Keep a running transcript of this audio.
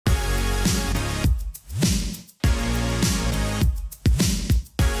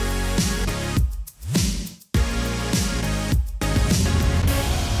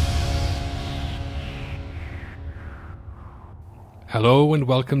Hello and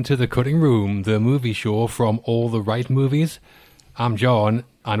welcome to The Cutting Room, the movie show from all the right movies. I'm John,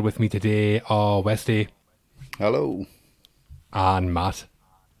 and with me today are Westy. Hello. And Matt.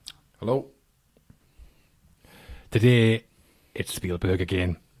 Hello. Today, it's Spielberg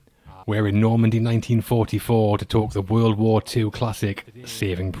again. We're in Normandy 1944 to talk the World War II classic,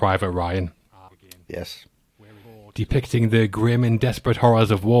 Saving Private Ryan. Yes. Depicting the grim and desperate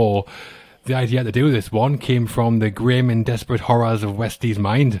horrors of war. The idea to do this one came from the grim and desperate horrors of Westy's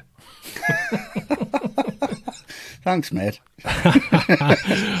mind. Thanks, mate.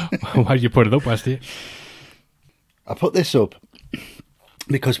 Why did you put it up, Westy? I put this up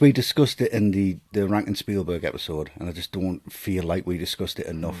because we discussed it in the Rankin Spielberg episode, and I just don't feel like we discussed it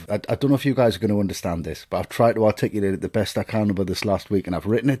enough. I don't know if you guys are going to understand this, but I've tried to articulate it the best I can about this last week, and I've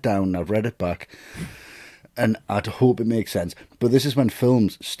written it down, and I've read it back, and I'd hope it makes sense. But this is when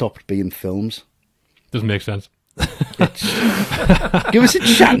films stopped being films. Doesn't make sense. Give us a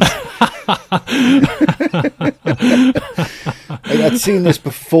chance. I'd seen this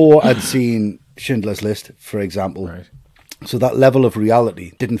before. I'd seen Schindler's List, for example. Right. So that level of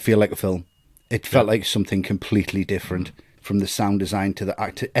reality didn't feel like a film. It felt like something completely different, from the sound design to the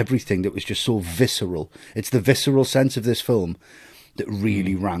act, to everything that was just so visceral. It's the visceral sense of this film that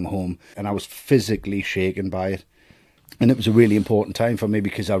really rang home, and I was physically shaken by it. And it was a really important time for me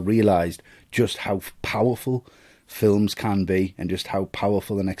because I realised just how powerful films can be and just how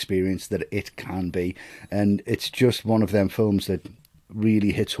powerful an experience that it can be. And it's just one of them films that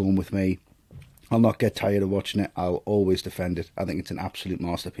really hits home with me. I'll not get tired of watching it. I'll always defend it. I think it's an absolute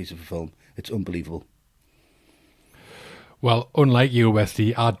masterpiece of a film. It's unbelievable. Well, unlike you,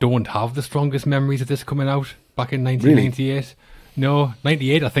 Westy, I don't have the strongest memories of this coming out back in 1998. Really? No,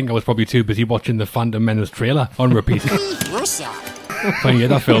 98, I think I was probably too busy watching the Phantom Menace trailer on repeat. Funny,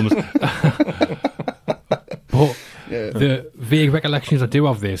 that films. But the vague recollections I do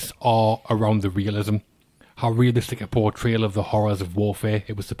of this are around the realism. How realistic a portrayal of the horrors of warfare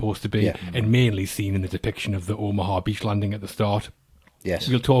it was supposed to be, and mainly seen in the depiction of the Omaha Beach landing at the start. Yes.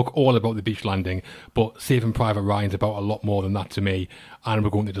 We'll talk all about the beach landing, but Saving Private Ryan's about a lot more than that to me, and we're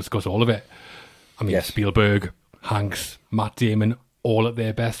going to discuss all of it. I mean, Spielberg, Hanks, Matt Damon, all at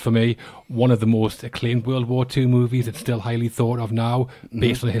their best for me. One of the most acclaimed World War II movies. It's still highly thought of now,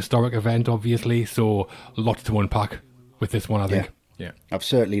 based on a historic event, obviously, so lots to unpack with this one, I think. Yeah. I've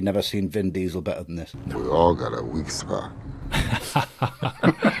certainly never seen Vin Diesel better than this. We all got a weak spot.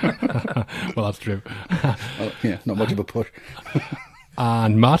 Well, that's true. Well, yeah, not much of a push.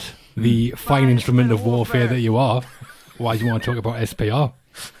 And Matt, the fine instrument of warfare that you are, why do you want to talk about SPR?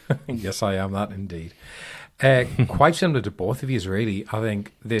 Yes, I am that indeed. Quite similar to both of you, really. I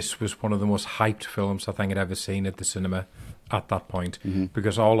think this was one of the most hyped films I think I'd ever seen at the cinema at that point,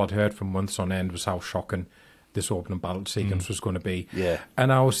 because all I'd heard for months on end was how shocking this opening battle sequence was going to be. Yeah.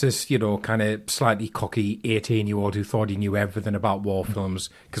 And I was this, kind of slightly cocky 18-year-old who thought he knew everything about war films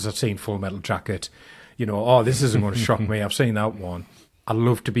because I'd seen Full Metal Jacket. This isn't going to shock me. I've seen that one. I'd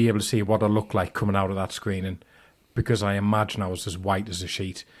love to be able to see what I looked like coming out of that screening, because I imagine I was as white as a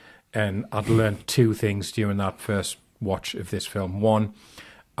sheet. And I'd learned two things during that first watch of this film. One,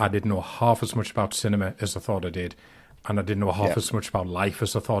 I didn't know half as much about cinema as I thought I did. And I didn't know half as much about life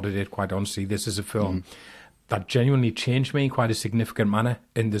as I thought I did, quite honestly. This is a film that genuinely changed me in quite a significant manner.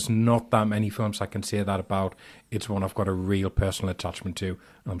 And there's not that many films I can say that about. It's one I've got a real personal attachment to.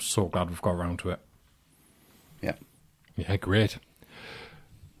 And I'm so glad we've got around to it. Yeah. Yeah, great.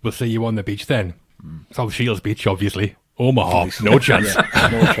 We'll see you on the beach then. South Shields Beach, obviously. Omaha, no chance.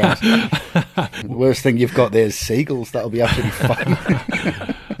 No chance. The worst thing you've got there is seagulls. That'll be absolutely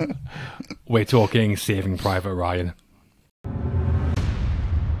fine. We're talking Saving Private Ryan.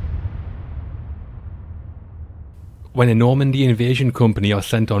 When a Normandy invasion company are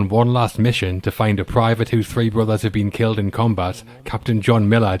sent on one last mission to find a private whose three brothers have been killed in combat, Captain John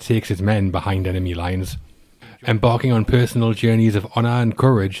Miller takes his men behind enemy lines. Embarking on personal journeys of honour and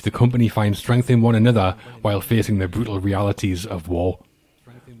courage, the company finds strength in one another while facing the brutal realities of war.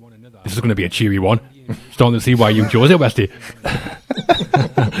 This is going to be a cheery one. Starting to see why you chose it, Westy.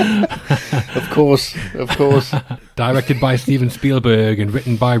 Of course. Directed by Steven Spielberg and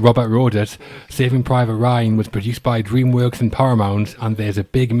written by Robert Rodat, Saving Private Ryan was produced by DreamWorks and Paramount, and there's a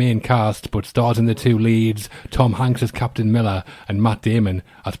big main cast, but stars in the two leads, Tom Hanks as Captain Miller and Matt Damon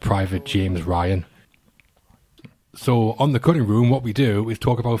as Private James Ryan. So, on The Cutting Room, what we do is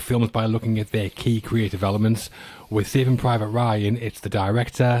talk about films by looking at their key creative elements. With Saving Private Ryan, it's the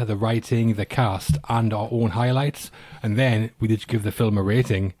director, the writing, the cast, and our own highlights. And then we did give the film a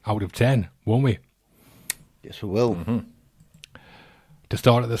rating out of 10, won't we? Yes, we will. To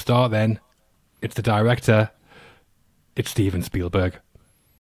start at the start then, it's the director. It's Steven Spielberg.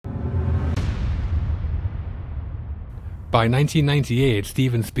 By 1998,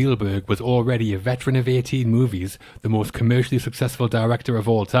 Steven Spielberg was already a veteran of 18 movies, the most commercially successful director of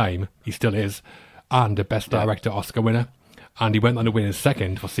all time, he still is, and a Best Director Oscar winner. And he went on to win his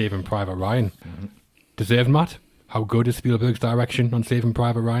second for Saving Private Ryan. Mm-hmm. Deserved, Matt? How good is Spielberg's direction on Saving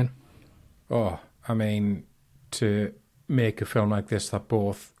Private Ryan? Oh, I mean, to make a film like this that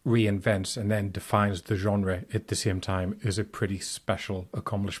both reinvents and then defines the genre at the same time is a pretty special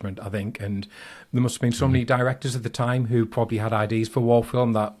accomplishment, I think. And there must have been so many directors at the time who probably had ideas for war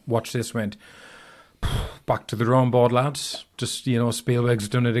film that watched this went, back to the drawing board, lads. Just, Spielberg's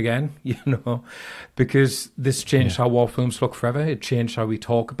done it again, because this changed how war films look forever. It changed how we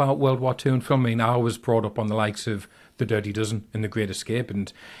talk about World War II and film. I mean, I was brought up on the likes of The Dirty Dozen and The Great Escape,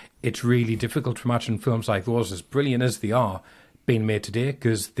 and it's really difficult to imagine films like those, as brilliant as they are, being made today,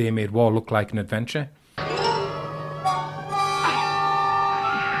 because they made war look like an adventure.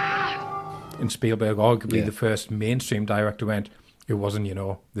 And Spielberg, arguably the first mainstream director, went, it wasn't,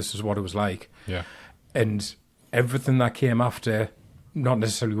 this is what it was like. Yeah. And everything that came after, not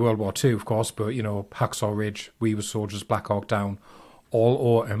necessarily World War II, of course, but, Hacksaw Ridge, We Were Soldiers, Black Hawk Down, all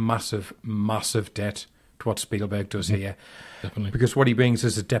owe a massive, massive debt to what Spielberg does here. Definitely. Because what he brings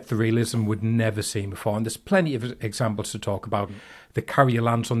is a depth of realism we'd never seen before. And there's plenty of examples to talk about. The carrier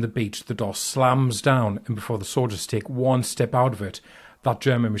lands on the beach, the door slams down, and before the soldiers take one step out of it, that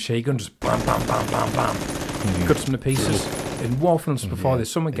German machine gun just bam, bam, bam, bam, bam, cuts them to pieces. In war films before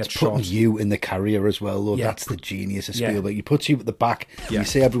this, someone gets shot. It's putting you in the carrier as well, though. That's the genius of Spielberg. He puts you at the back, and you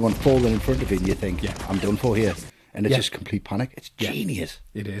see everyone falling in front of you, and you think, I'm done for here. And it's just complete panic. It's genius.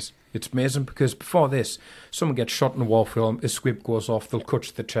 It is. It's amazing, because before this, someone gets shot in a war film, a squib goes off, they'll cut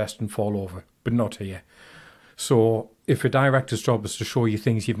to the chest and fall over. But not here. So if a director's job is to show you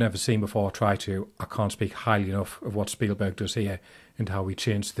things you've never seen before, try to. I can't speak highly enough of what Spielberg does here and how he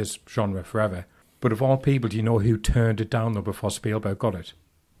changed this genre forever. But of all people, do you know who turned it down, though, before Spielberg got it?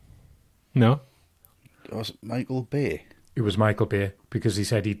 No. Was it Michael Bay? It was Michael Bay, because he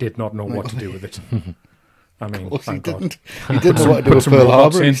said he did not know what to do with it. I mean, of course he thank God. didn't. He didn't know what to do with Pearl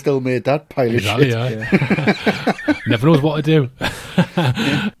Harbor. He still made that pile of shit. Yeah. Never knows what to do.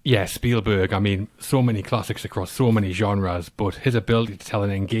 Yeah, Spielberg, I mean, so many classics across so many genres, but his ability to tell an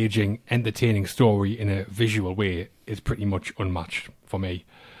engaging, entertaining story in a visual way is pretty much unmatched for me.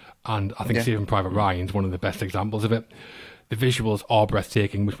 And I think Saving Private Ryan is one of the best examples of it. The visuals are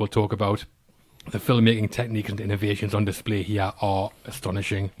breathtaking, which we'll talk about. The filmmaking techniques and innovations on display here are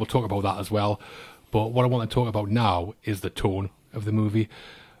astonishing. We'll talk about that as well. But what I want to talk about now is the tone of the movie.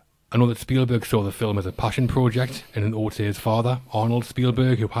 I know that Spielberg saw the film as a passion project and an ode to his father, Arnold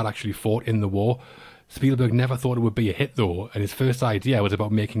Spielberg, who had actually fought in the war. Spielberg never thought it would be a hit, though, and his first idea was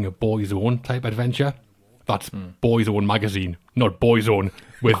about making a Boy's Own type adventure. That's Boy's Own magazine, not Boy's Own,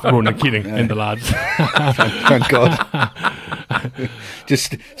 with Ronan Keating and the lads. Thank God.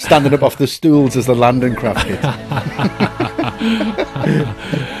 Just standing up off the stools as the landing craft hit.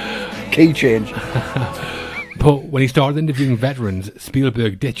 Key change. But when he started interviewing veterans,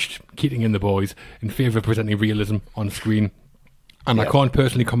 Spielberg ditched Keating and the boys in favour of presenting realism on screen. And I can't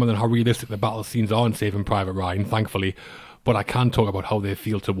personally comment on how realistic the battle scenes are in Saving Private Ryan, thankfully, but I can talk about how they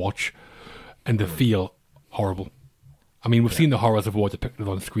feel to watch, and they feel horrible. I mean, we've seen the horrors of war depicted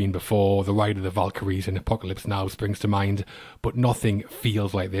on screen before. The Ride of the Valkyries and Apocalypse Now springs to mind, but nothing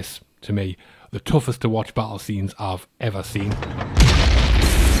feels like this to me. The toughest to watch battle scenes I've ever seen.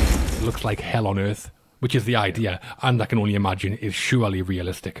 It looks like hell on earth, which is the idea, and I can only imagine is surely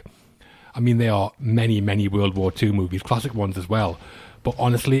realistic. I mean, there are many, many World War II movies, classic ones as well, but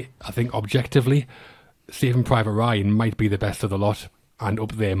honestly, I think objectively, Saving Private Ryan might be the best of the lot, and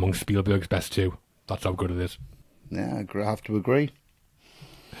up there among Spielberg's best too. That's how good it is. Yeah, I have to agree.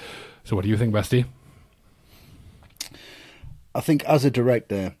 So what do you think, Westy? I think as a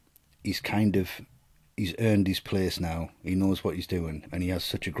director, he's earned his place now. He knows what he's doing, and he has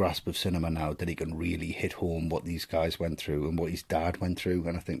such a grasp of cinema now that he can really hit home what these guys went through and what his dad went through.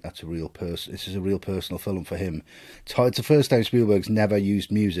 And I think that's this is a real personal film for him. It's the first time Spielberg's never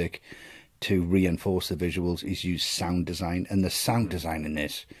used music to reinforce the visuals. He's used sound design, and the sound design in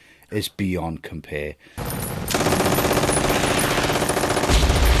this is beyond compare.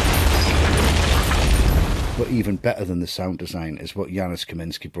 But even better than the sound design is what Janusz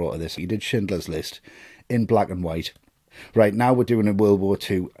Kaminski brought to this. He did Schindler's List in black and white. Right, now we're doing a World War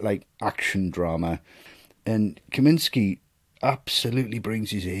II, like, action drama. And Kaminski, absolutely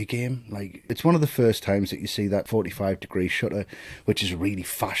brings his A game. Like, it's one of the first times that you see that 45-degree shutter, which is a really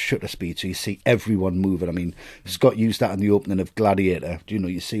fast shutter speed, so you see everyone moving. I mean, Scott used that in the opening of Gladiator. You know,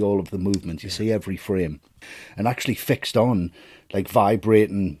 you see all of the movements, you see every frame, and actually fixed on like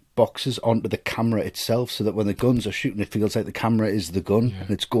vibrating boxes onto the camera itself, so that when the guns are shooting, it feels like the camera is the gun and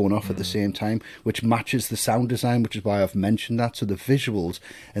it's going off at the same time, which matches the sound design, which is why I've mentioned that. So the visuals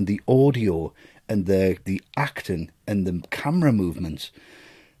and the audio and the acting and the camera movements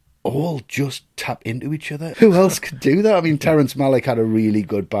all just tap into each other. Who else could do that? I mean, Terrence Malick had a really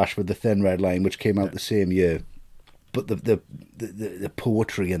good bash with The Thin Red Line, which came out the same year. But the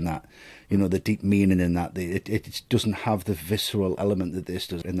poetry in that, you know, the deep meaning in that, it doesn't have the visceral element that this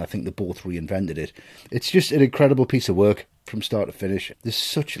does, and I think they both reinvented it. It's just an incredible piece of work from start to finish. There's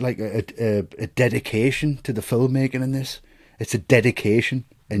such like a dedication to the filmmaking in this. It's a dedication,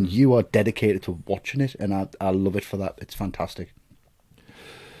 and you are dedicated to watching it, and I love it for that. It's fantastic.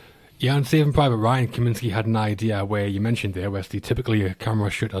 Yeah, and Saving Private Ryan, Kaminsky had an idea where you mentioned there, Wesley, typically a camera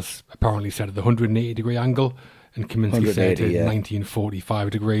shutter's apparently set at the 180-degree angle, and Kaminsky said it 1945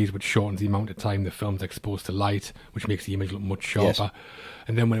 degrees, which shortens the amount of time the film's exposed to light, which makes the image look much sharper. Yes.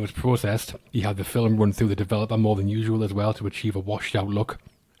 And then when it was processed, he had the film run through the developer more than usual as well to achieve a washed out look.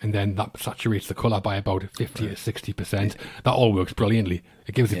 And then that saturates the colour by about 50 to 60%. That all works brilliantly.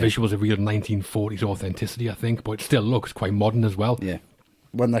 It gives the visuals a real 1940s authenticity, I think, but it still looks quite modern as well. Yeah.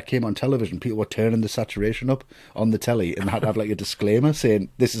 When that came on television, people were turning the saturation up on the telly and had to have like a disclaimer saying,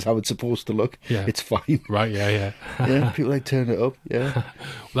 this is how it's supposed to look. Yeah. It's fine. Right, yeah. Yeah, people like turn it up, yeah.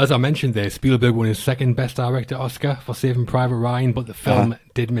 Well, as I mentioned there, Spielberg won his second Best Director Oscar for Saving Private Ryan, but the film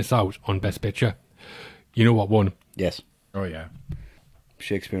did miss out on Best Picture. You know what won? Yes. Oh, yeah.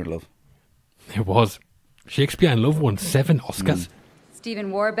 Shakespeare in Love. It was. Shakespeare in Love won 7 Oscars.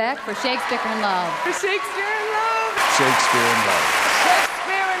 Stephen Warbeck for Shakespeare in Love. For Shakespeare in Love. Shakespeare in Love.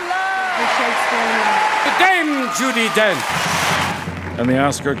 Shakespeare in Love. The Dame Judi Dench. And the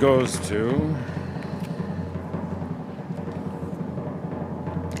Oscar goes to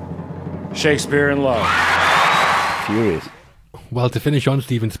Shakespeare in Love. Furious. Well, to finish on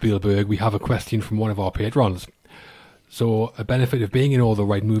Steven Spielberg, we have a question from one of our patrons. So, a benefit of being in All the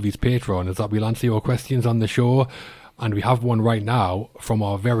Right Movies Patreon is that we'll answer your questions on the show, and we have one right now from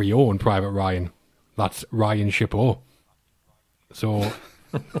our very own Private Ryan. That's Ryan Shippo. So,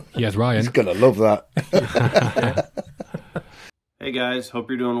 here's Ryan. He's gonna love that. Hey guys, hope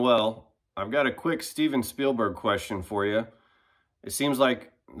you're doing well. I've got a quick Steven Spielberg question for you. It seems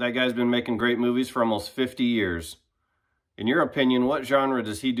like that guy's been making great movies for almost 50 years. In your opinion, what genre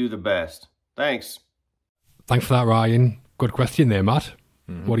does he do the best? Thanks. Thanks for that, Ryan. Good question there, Matt.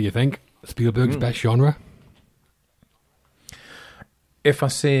 What do you think? Spielberg's best genre? If I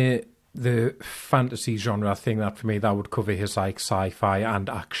say the fantasy genre, I think that for me, that would cover his like sci-fi and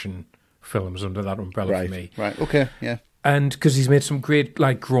action films under that umbrella for me. Right, okay, yeah. And because he's made some great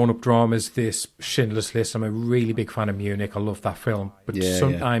like grown-up dramas, this Schindler's List, I'm a really big fan of Munich. I love that film. But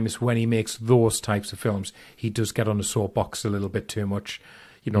sometimes when he makes those types of films, he does get on the soapbox a little bit too much.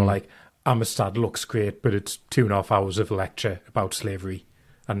 You know, like Amistad looks great, but it's 2.5 hours of lecture about slavery.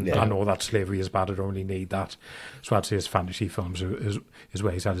 And I know that slavery is bad, I don't really need that. So I'd say his fantasy films is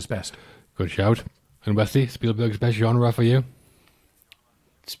where he's at his best. Good shout. And Wesley, Spielberg's best genre for you?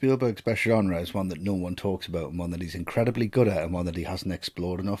 Spielberg's best genre is one that no one talks about, and one that he's incredibly good at, and one that he hasn't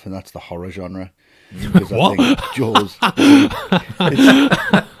explored enough, and that's the horror genre. Because I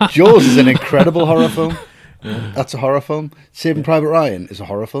think Jaws is an incredible horror film. That's a horror film. Saving Private Ryan is a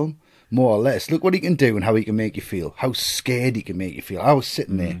horror film, more or less. Look what he can do and how he can make you feel, how scared he can make you feel. I was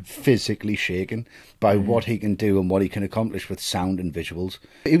sitting there physically shaken by what he can do and what he can accomplish with sound and visuals.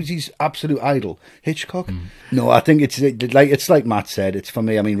 It was his absolute idol. Hitchcock? No, I think it's like Matt said. It's for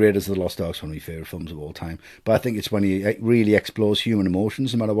me, I mean, Raiders of the Lost Ark is one of my favourite films of all time. But I think it's when he really explores human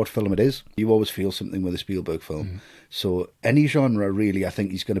emotions, no matter what film it is. You always feel something with a Spielberg film. So any genre, really, I think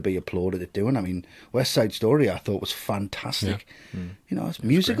he's going to be applauded at doing. I mean, West Side Story, I thought was fantastic. You know, it's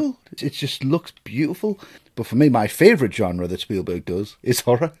musical. It just looks beautiful. But for me, my favourite genre that Spielberg does is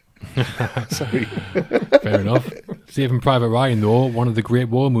horror. Sorry. Fair enough. Saving Private Ryan, though, one of the great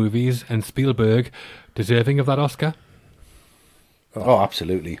war movies, and Spielberg deserving of that Oscar? Oh,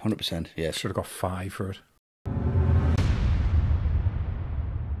 absolutely. 100%, yes. Should have got 5 for it.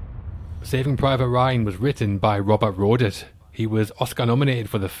 Saving Private Ryan was written by Robert Rodat. He was Oscar nominated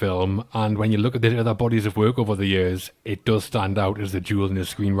for the film, and when you look at the other bodies of work over the years, it does stand out as the jewel in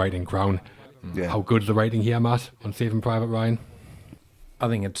his screenwriting crown. How good's the writing here, Matt, on Saving Private Ryan? I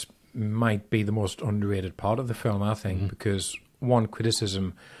think it might be the most underrated part of the film, I think, because one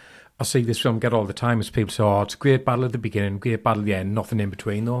criticism I see this film get all the time as people say, oh, it's a great battle at the beginning, great battle at the end, nothing in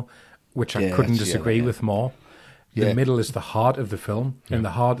between though, which I couldn't disagree with more. The middle is the heart of the film, and the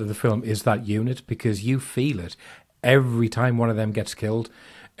heart of the film is that unit, because you feel it every time one of them gets killed,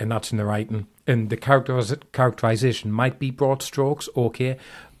 and that's in the writing. And the characterization might be broad strokes, okay,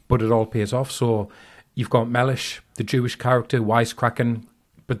 but it all pays off. So you've got Mellish, the Jewish character, wisecracking,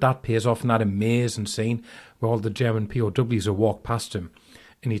 but that pays off in that amazing scene where all the German POWs will walk past him,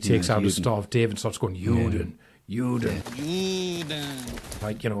 and he takes out his Star of David and starts going, Juden.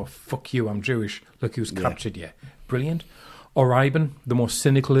 Like, fuck you, I'm Jewish. Look who's captured you. Brilliant. Or Ivan, the more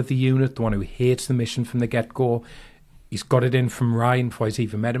cynical of the unit, the one who hates the mission from the get-go. He's got it in from Ryan before he's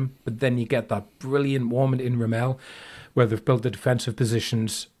even met him. But then you get that brilliant moment in Ramelle where they've built the defensive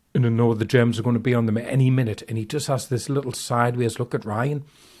positions and they know the Germans are going to be on them at any minute. And he just has this little sideways look at Ryan.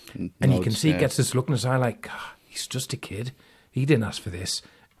 And you can see he gets this look in his eye like, he's just a kid. He didn't ask for this.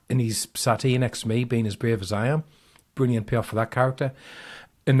 And he's sat here next to me, being as brave as I am. Brilliant payoff for that character.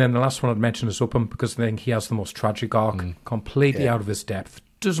 And then the last one I'd mention is Upham, because I think he has the most tragic arc, completely out of his depth,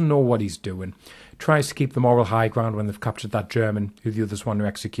 doesn't know what he's doing, tries to keep the moral high ground when they've captured that German who the others want to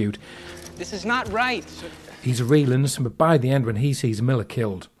execute. This is not right. He's a real innocent, but by the end, when he sees Miller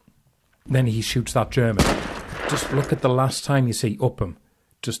killed, then he shoots that German. Just look at the last time you see Upham,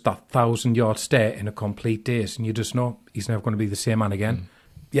 just that 1,000-yard stare in a complete daze, and you just know he's never going to be the same man again.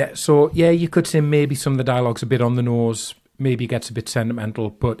 Yeah, so, you could say maybe some of the dialogue's a bit on the nose, maybe gets a bit sentimental,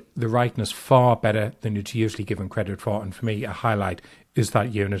 but the writing is far better than it's usually given credit for. And for me, a highlight is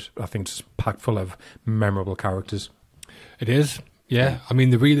that unit. I think it's packed full of memorable characters. It is, yeah. I mean,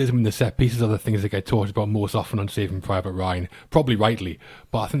 the realism and the set pieces are the things that get talked about most often on Saving Private Ryan, probably rightly.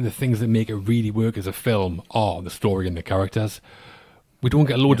 But I think the things that make it really work as a film are the story and the characters. We don't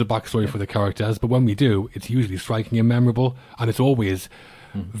get loads of backstory for the characters, but when we do, it's usually striking and memorable, and it's always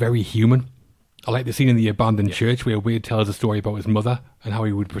very human. I like the scene in the abandoned church where Wade tells a story about his mother and how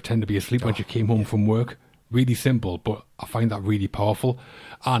he would pretend to be asleep when she came home from work. Really simple, but I find that really powerful.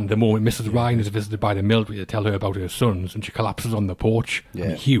 And the moment Mrs. Ryan is visited by the military to tell her about her sons and she collapses on the porch, I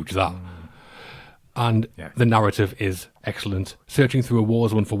mean, huge that. And the narrative is excellent. Searching through a war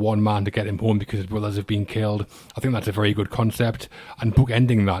zone for one man to get him home because his brothers have been killed. I think that's a very good concept. And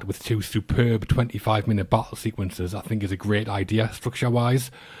bookending that with two superb 25-minute battle sequences, I think is a great idea,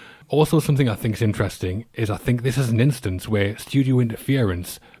 structure-wise. Also, something I think is interesting is I think this is an instance where studio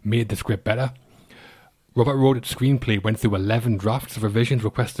interference made the script better. Robert Rodet's screenplay went through 11 drafts of revisions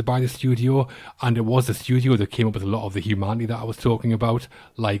requested by the studio, and it was the studio that came up with a lot of the humanity that I was talking about,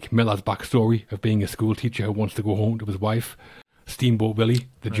 like Miller's backstory of being a school teacher who wants to go home to his wife. Steamboat Willie,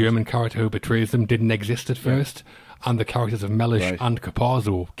 the German character who betrays them, didn't exist at first, and the characters of Mellish and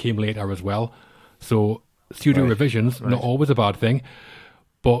Capazzo came later as well. So studio revisions, not always a bad thing,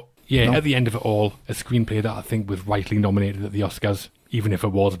 but at the end of it all, a screenplay that I think was rightly nominated at the Oscars, even if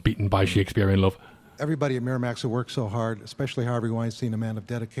it was beaten by Shakespeare in Love. Everybody at Miramax who worked so hard, especially Harvey Weinstein, a man of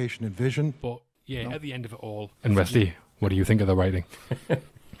dedication and vision. But at the end of it all, and Rusty, what do you think of the writing?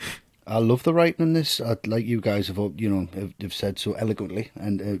 I love the writing in this. Like you guys have said so eloquently,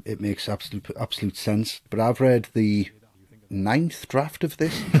 and it makes absolute sense. But I've read the 9th draft of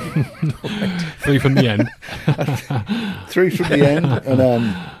this. 3 from the end. 3 from the end,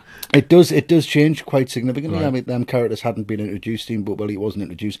 and it does change quite significantly. Right. I mean, them characters hadn't been introduced, Steamboat Willie wasn't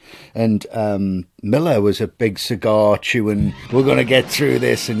introduced, and Miller was a big cigar chewing, we're going to get through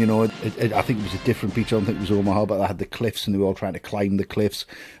this, and I think it was a different beach. I don't think it was Omaha, but they had the cliffs and they were all trying to climb the cliffs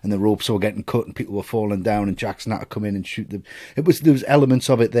and the ropes were getting cut and people were falling down and Jackson had to come in and shoot them. There was elements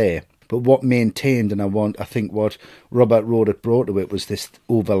of it there. But what maintained, and I think what Robert Rodat brought to it was this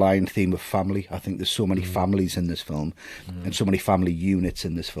overlying theme of family. I think there's so many families in this film, and so many family units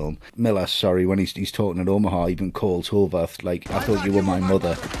in this film. Miller, when he's talking at Omaha, even calls Hovarth, like, I thought you were my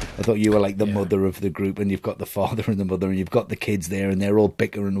mother. I thought you were like the mother of the group, and you've got the father and the mother, and you've got the kids there, and they're all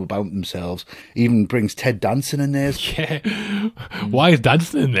bickering about themselves. Even brings Ted Danson in there. Yeah. Why is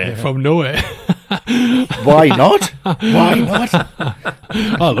Danson in there from nowhere? Why not? Why not?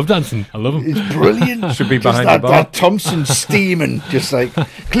 I love Danson. I love him. It's brilliant. Should be just behind the bar. that Thompson steaming, just like,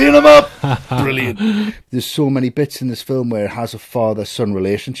 clean them up. Brilliant. There's so many bits in this film where it has a father-son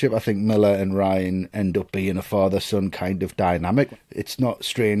relationship. I think Miller and Ryan end up being a father-son kind of dynamic. It's not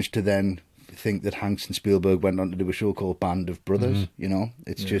strange to then think that Hanks and Spielberg went on to do a show called Band of Brothers.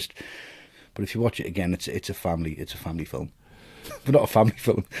 It's just. But if you watch it again, it's a family film. But not a family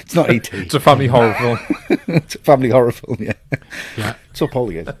film. It's not E.T. It's a family horror film. It's a family horror film, yeah. It's up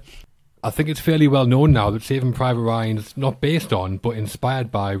Hollywood. I think it's fairly well known now that Saving Private Ryan is not based on, but inspired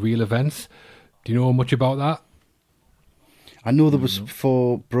by real events. Do you know much about that? I know there was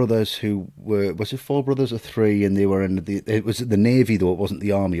 4 brothers who were... Was it 4 brothers or 3? And they were in the... It was the Navy, though. It wasn't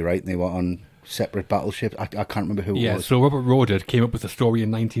the Army, right? And they were on separate battleships. I can't remember who it was. Yeah, so Robert Rodat came up with the story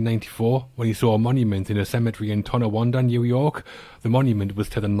in 1994 when he saw a monument in a cemetery in Tonawanda, New York. The monument was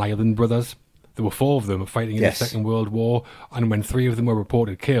to the Nyland brothers. There were 4 of them fighting in the Second World War, and when 3 of them were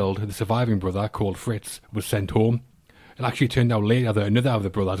reported killed, the surviving brother, called Fritz, was sent home. It actually turned out later that another of the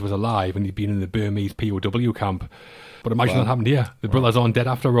brothers was alive and he'd been in the Burmese POW camp. But imagine that happened here. The brothers aren't dead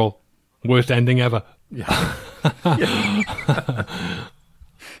after all. Worst ending ever. Yeah.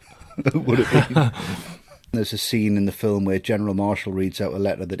 Would it be? There's a scene in the film where General Marshall reads out a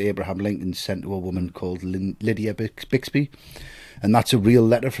letter that Abraham Lincoln sent to a woman called Lydia Bixby. And that's a real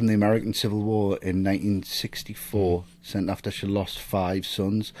letter from the American Civil War in 1964, sent after she lost 5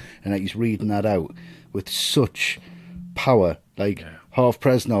 sons. And he's reading that out with such power. Like, Harv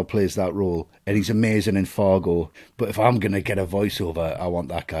Presnell plays that role, and he's amazing in Fargo. But if I'm going to get a voiceover, I want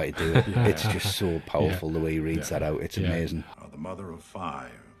that guy to do it. It's just so powerful the way he reads that out. It's amazing. The mother of 5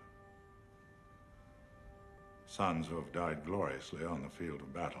 sons who have died gloriously on the field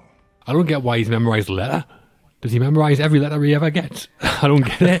of battle. I don't get why he's memorised the letter. Does he memorise every letter he ever gets? I don't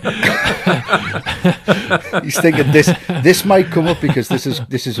get it. He's thinking this might come up because this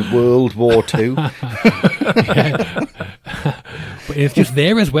is World War II. But it's just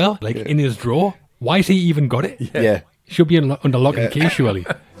there as well, like in his drawer. Why has he even got it? Yeah. Should be under lock and key, surely.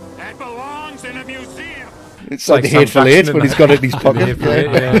 That belongs in a museum. It's like the Hateful Eight when he's got it in his pocket.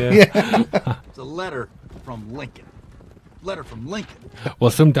 It's a letter from Lincoln. Letter from Lincoln. Well,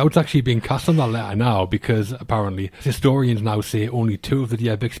 some doubt's actually being cast on that letter now because apparently historians now say only 2 of the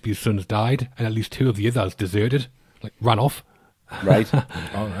dear Bixby's sons died and at least 2 of the others deserted, like ran off. Right.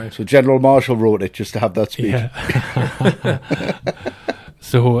 All right. So General Marshall wrote it just to have that speech. Yeah.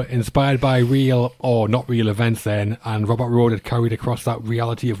 So inspired by real or not real events then, and Robert Rodat carried across that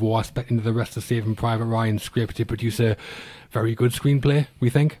reality of war aspect into the rest of Saving Private Ryan's script to produce a very good screenplay,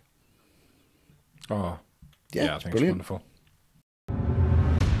 we think. Oh, yeah, I think brilliant. It's wonderful.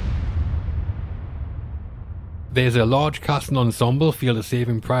 There's a large cast and ensemble feel to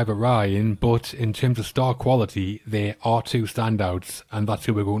Saving Private Ryan, but in terms of star quality, there are 2 standouts, and that's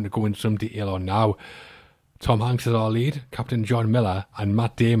who we're going to go into some detail on now. Tom Hanks is our lead, Captain John Miller, and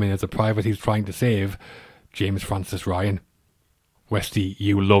Matt Damon as the private he's trying to save, James Francis Ryan. Westy,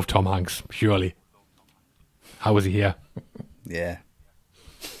 you love Tom Hanks, surely. How was he here? Yeah.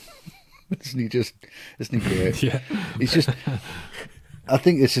 Isn't he great? Yeah. He's just... I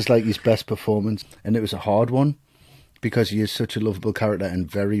think this is like his best performance, and it was a hard one because he is such a lovable character, and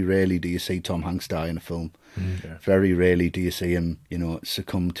very rarely do you see Tom Hanks die in a film. Yeah. Very rarely do you see him,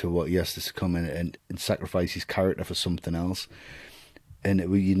 succumb to what he has to succumb and sacrifice his character for something else. And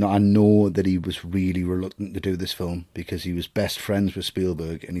I know that he was really reluctant to do this film because he was best friends with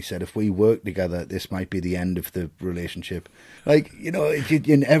Spielberg, and he said, if we work together, this might be the end of the relationship. Like,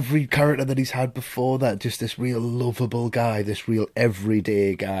 in every character that he's had before that, just this real lovable guy, this real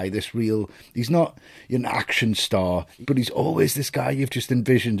everyday guy, he's not an action star, but he's always this guy you've just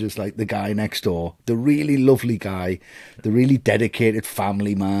envisioned as like the guy next door, the really lovely guy, the really dedicated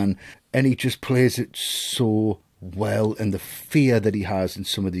family man, and he just plays it so well, and the fear that he has in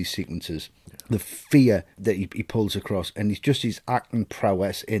some of these sequences, the fear that he pulls across, and his acting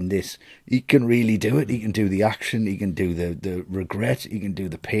prowess in this. He can really do it. He can do the action, he can do the regret, he can do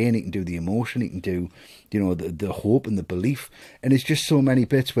the pain, he can do the emotion, he can do the hope and the belief, and it's just so many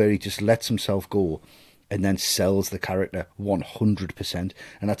bits where he just lets himself go and then sells the character 100%.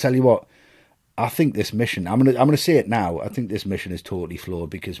 And I tell you what, I think this mission, I'm gonna say it now, I think this mission is totally flawed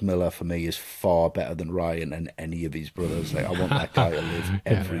because Miller, for me, is far better than Ryan and any of his brothers. Like, I want that guy to live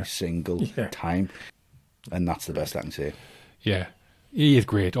every single time. And that's the best I can say. Yeah. He is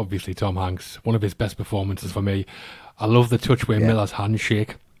great, obviously, Tom Hanks. One of his best performances for me. I love the touch where Miller's hands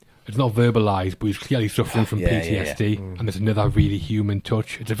shake. It's not verbalised, but he's clearly suffering from PTSD. And there's another really human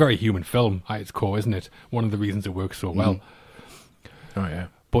touch. It's a very human film at its core, isn't it? One of the reasons it works so well. Oh, yeah.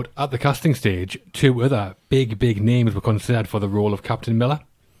 But at the casting stage, 2 other big names were considered for the role of Captain Miller.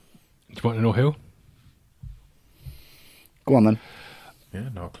 Do you want to know who? Go on then. Yeah,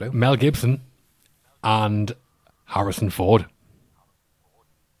 no clue. Mel Gibson and Harrison Ford.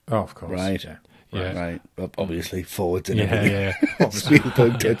 Oh, of course. Right. Yeah. Right. Well, obviously, Ford's in Yeah.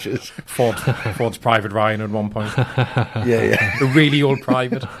 Spielberg touches. Ford's Private Ryan at one point. Yeah. A really old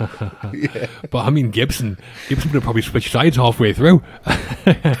private. Yeah. But I mean, Gibson would have probably switched sides halfway through.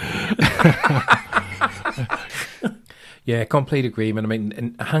 Yeah, complete agreement. I mean,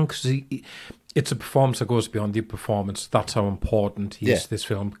 and Hanks, it's a performance that goes beyond the performance. That's how important he is, this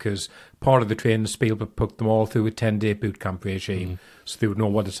film, because part of the training, Spielberg put them all through a 10-day boot camp regime, so they would know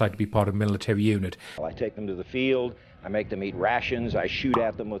what it's like to be part of a military unit. I take them to the field, I make them eat rations, I shoot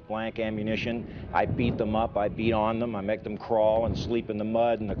at them with blank ammunition, I beat them up, I beat on them, I make them crawl and sleep in the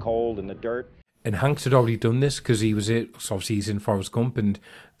mud and the cold and the dirt. And Hanks had already done this because he was so obviously he's in Forrest Gump, and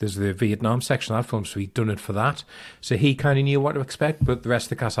there's the Vietnam section of that film, so he'd done it for that. So he kind of knew what to expect, but the rest of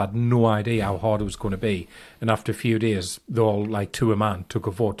the cast had no idea how hard it was going to be. And after a few days, they all, like to a man, took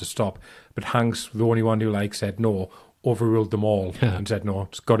a vote to stop. But Hanks, the only one who said no, overruled them all and said, no,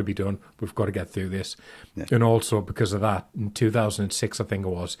 it's got to be done. We've got to get through this. Yeah. And also because of that, in 2006, I think it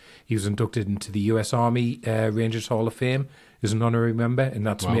was, he was inducted into the US Army Rangers Hall of Fame as an honorary member, and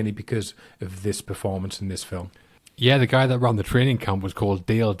that's mainly because of this performance in this film. Yeah, the guy that ran the training camp was called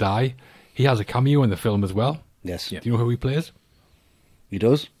Dale Dye. He has a cameo in the film as well. Yes. Do you know who he plays? He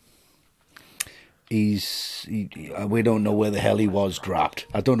does. We don't know where the hell he was dropped.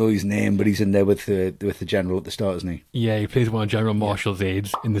 I don't know his name, but he's in there with the general at the start, isn't he? Yeah, he plays one of General Marshall's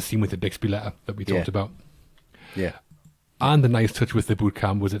aides in the scene with the Bixby letter that we talked about. Yeah. And the nice touch with the boot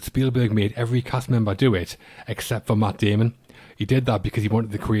camp was that Spielberg made every cast member do it, except for Matt Damon. He did that because he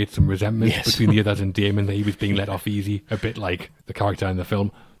wanted to create some resentment between the others and Damon, that he was being let off easy, a bit like the character in the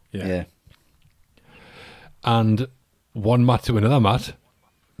film. Yeah. And one Matt to another Matt.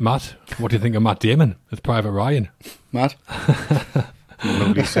 Matt, what do you think of Matt Damon as Private Ryan? Matt?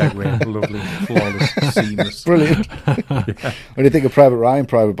 Lovely segue, lovely, flawless, seamless. Brilliant. What do you think of Private Ryan,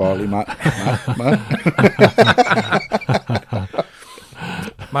 Private Bartley, Matt?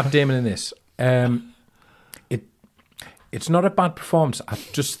 Matt Damon in this. It's not a bad performance. I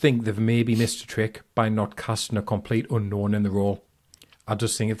just think they've maybe missed a trick by not casting a complete unknown in the role. I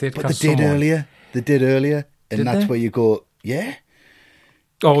just think if they'd cast someone... They did earlier, and did that's they? where you go, yeah.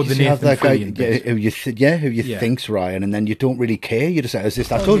 Oh, the Nathan that guy, Fillion bit. who you think's Ryan, and then you don't really care. You just say, "Is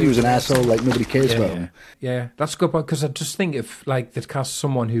this?" I told you he was an asshole. Like nobody cares about him. Yeah, that's a good point, because I just think if they'd cast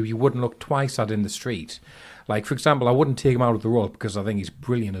someone who you wouldn't look twice at in the street, like for example, I wouldn't take him out of the role because I think he's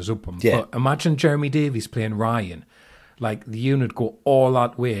brilliant as Upham. Yeah. But imagine Jeremy Davies playing Ryan. Like the unit go all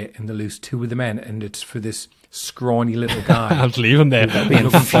that way and they lose two of the men, and it's for this scrawny little guy. I'll leave him there. Not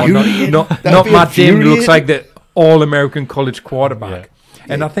Matt Damon, looks like the all-American college quarterback. Yeah.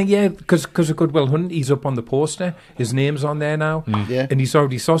 And I think, because of Good Will Hunting, he's up on the poster. His name's on there now. Yeah. And he's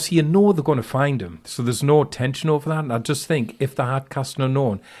already saucy. You know they're going to find him. So there's no tension over that. And I just think if they had cast an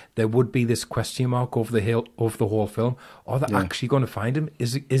unknown, there would be this question mark over the whole film. Are they actually going to find him?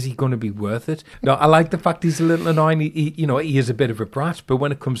 Is he going to be worth it? Now, I like the fact he's a little annoying. He is a bit of a brat. But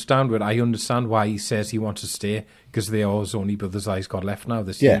when it comes down to it, I understand why he says he wants to stay, because they are his only brothers that he's got left now,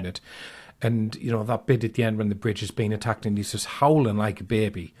 this unit. And, that bit at the end when the bridge is being attacked and he's just howling like a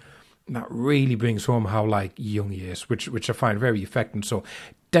baby, that really brings home how, young he is, which I find very affecting. So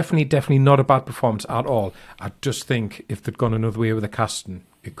definitely not a bad performance at all. I just think if they'd gone another way with the casting,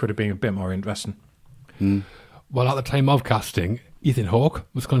 it could have been a bit more interesting. Well, at the time of casting, Ethan Hawke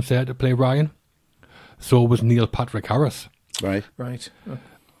was considered to play Ryan. So was Neil Patrick Harris. Right.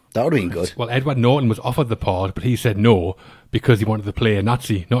 That would have been good. Well, Edward Norton was offered the part, but he said no because he wanted to play a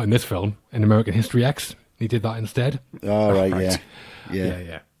Nazi, not in this film, in American History X. He did that instead. Oh, right,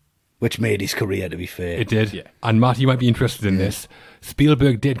 yeah. Which made his career, to be fair. It did. Yeah. And Matt, you might be interested in this.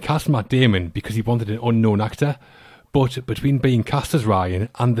 Spielberg did cast Matt Damon because he wanted an unknown actor. But between being cast as Ryan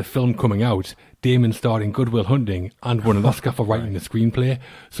and the film coming out, Damon starred in Good Will Hunting and won an Oscar for writing the screenplay.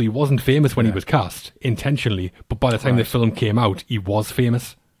 So he wasn't famous when he was cast, intentionally. But by the time the film came out, he was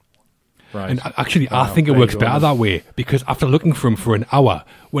famous. Right. And actually, I think it works better that way, because after looking for him for an hour,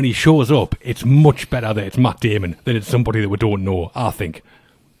 when he shows up, it's much better that it's Matt Damon than it's somebody that we don't know, I think.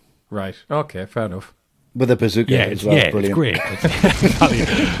 Right. Okay, fair enough. With a bazooka as well. Brilliant. It's great. It's exactly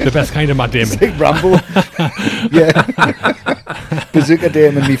the best kind of Matt Damon. It's like Ramble. Bazooka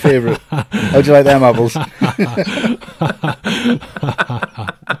Damon, my favourite. How'd you like them apples?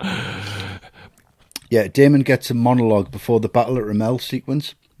 Damon gets a monologue before the Battle at Ramelle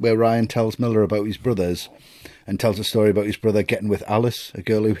sequence, where Ryan tells Miller about his brothers and tells a story about his brother getting with Alice, a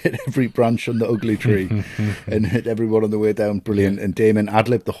girl who hit every branch on the ugly tree and hit everyone on the way down. Brilliant. And Damon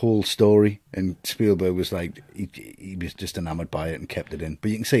ad-libbed the whole story, and Spielberg was like, he was just enamoured by it and kept it in.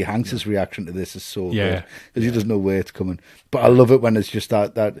 But you can see Hanks's reaction to this is so good, because he doesn't know where it's coming. But I love it when it's just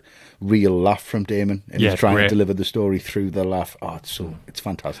that real laugh from Damon, and he's trying to deliver the story through the laugh. Oh, it's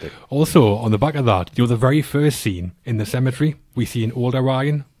fantastic. Also, on the back of that, the very first scene in the cemetery, we see an older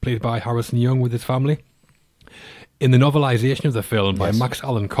Ryan, played by Harrison Young, with his family. In the novelisation of the film by Max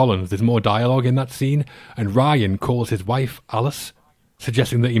Allan Collins, there's more dialogue in that scene, and Ryan calls his wife Alice.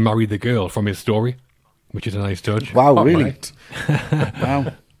 suggesting that he married the girl from his story, which is a nice touch. Wow, really? Right.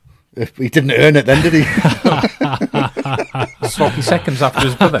 Wow. He didn't earn it then, did he? Sloppy seconds after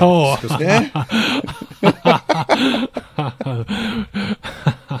his brother. Oh. Yeah.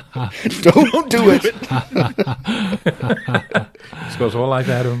 Don't do it. This goes all like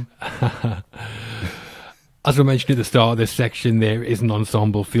that. As we mentioned at the start of this section, there is an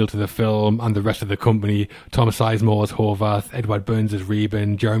ensemble feel to the film, and the rest of the company. Tom Sizemore as Horvath, Edward Burns as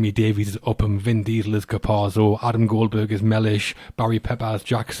Reuben, Jeremy Davies as Upham, Vin Diesel as Capazzo, Adam Goldberg as Mellish, Barry Pepper as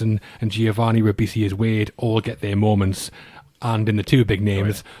Jackson, and Giovanni Ribisi as Wade all get their moments. And in the two big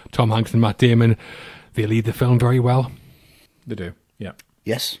names, Tom Hanks and Matt Damon, they lead the film very well. They do, yeah.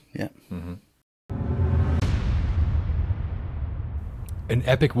 Yes, yeah. Mm-hmm. An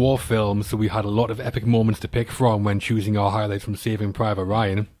epic war film, so we had a lot of epic moments to pick from when choosing our highlights from Saving Private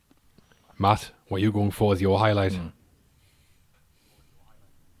Ryan. Matt, what are you going for as your highlight?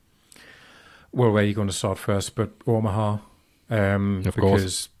 Well, where are you going to start first? But Omaha, Of because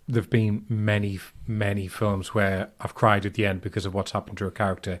course. there've been many films where I've cried at the end because of what's happened to a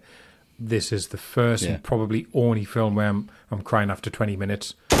character. This is the first and probably only film where I'm crying after 20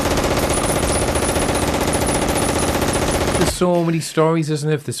 minutes. There's so many stories, isn't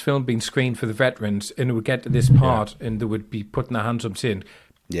there, if this film been screened for the veterans, and it would get to this part and they would be putting their hands up saying,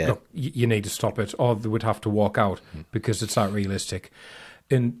 look, you need to stop it, or they would have to walk out because it's not realistic.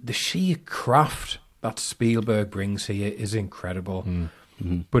 And the sheer craft that Spielberg brings here is incredible.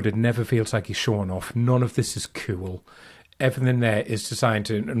 But it never feels like he's showing off. None of this is cool. Everything there is designed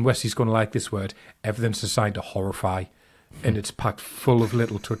to, and Wesley's going to like this word, everything's designed to horrify. And it's packed full of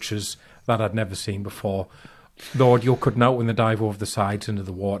little touches that I'd never seen before. Lord, you're cutting out when they dive over the sides into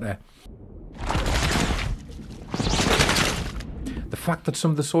the water. The fact that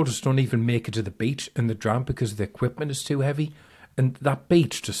some of the soldiers don't even make it to the beach and they drown because the equipment is too heavy. And that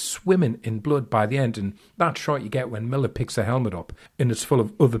beach just swimming in blood by the end. And that shot you get when Miller picks the helmet up and it's full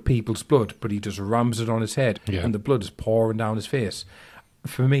of other people's blood, but he just rams it on his head and the blood is pouring down his face.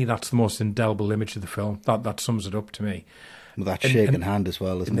 For me, that's the most indelible image of the film. That sums it up to me. Well, that shaking hand as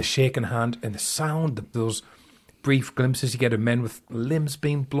well, isn't and it? The shaking hand and the sound, those brief glimpses you get of men with limbs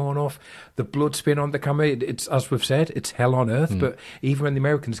being blown off, the blood spin on the camera. It's, as we've said, it's hell on earth. But even when the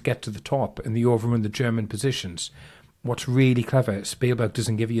Americans get to the top and they overrun the German positions, what's really clever, Spielberg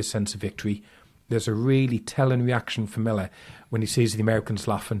doesn't give you a sense of victory. There's a really telling reaction from Miller when he sees the Americans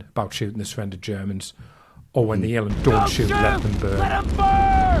laughing about shooting the surrendered Germans, or when they yell, "Don't shoot, let them burn." Let them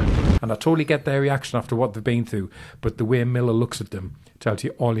burn! And I totally get their reaction after what they've been through, but the way Miller looks at them tells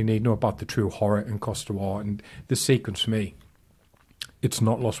you all you need to know about the true horror and cost of war. And this sequence, for me, it's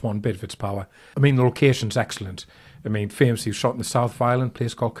not lost one bit of its power. I mean, the location's excellent. I mean, famously shot in the south of Ireland, a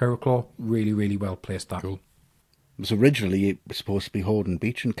place called Curraclaw. Really, really well placed, that. Cool. It was originally supposed to be Horden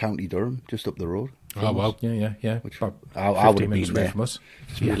Beach in County Durham, just up the road. Oh, well. Yeah. Which about I would 15 have minutes been away there. from us.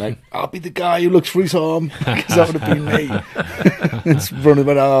 Just be like, I'll be the guy who looks for his arm, because that would have been me. It's running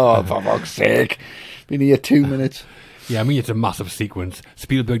about, for fuck's sake. Been here 2 minutes. Yeah, I mean, it's a massive sequence.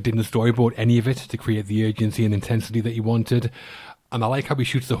 Spielberg didn't storyboard any of it to create the urgency and intensity that he wanted. And I like how he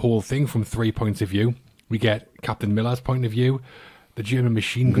shoots the whole thing from 3 points of view. We get Captain Miller's point of view, the German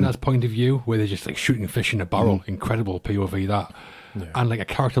machine gunner's point of view, where they're just like shooting fish in a barrel. Incredible POV, that. Yeah. And like a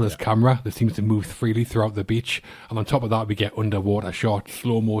characterless camera that seems to move freely throughout the beach. And on top of that, we get underwater shots,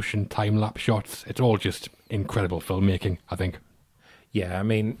 slow motion, time-lapse shots. It's all just incredible filmmaking, I think. Yeah, I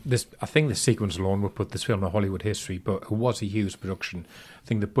mean, I think this sequence alone would put this film in Hollywood history, but it was a huge production. I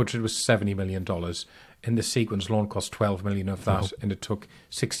think the budget was $70 million, and the sequence alone cost $12 million of that, and it took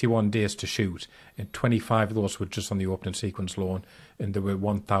 61 days to shoot, and 25 of those were just on the opening sequence alone, and there were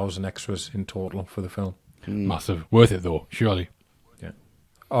 1,000 extras in total for the film. Massive. Worth it, though, surely. Yeah.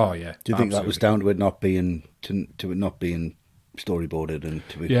 Oh, yeah. Do you think that was down to it not being to it not being storyboarded and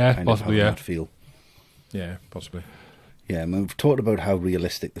to it kind possibly, of having that feel? Yeah, possibly. Yeah, I mean, we've talked about how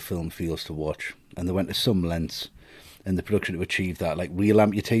realistic the film feels to watch, and they went to some lengths in the production to achieve that. Like, real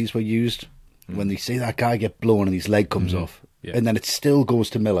amputees were used when they see that guy get blown and his leg comes off, and then it still goes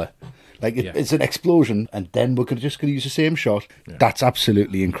to Miller. Like, it's an explosion, and then we're just going to use the same shot. Yeah. That's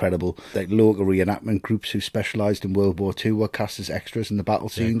absolutely incredible. Like, local reenactment groups who specialised in World War II were cast as extras in the battle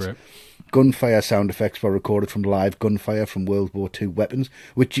scenes. Great. Gunfire sound effects were recorded from live gunfire from World War II weapons,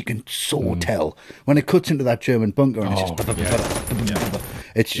 which you can tell. When it cuts into that German bunker and it's just...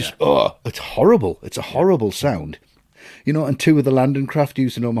 It's just, it's horrible. It's a horrible sound. You know, and 2 of the landing craft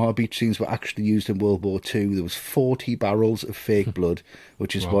used in Omaha Beach scenes were actually used in World War II. There was 40 barrels of fake blood,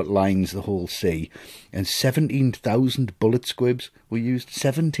 which is what lines the whole sea, and 17,000 bullet squibs were used.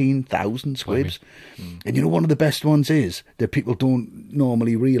 17,000 squibs. And you know, one of the best ones is, that people don't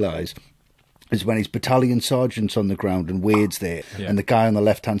normally realise, is when his battalion sergeant's on the ground and Wade's there, and the guy on the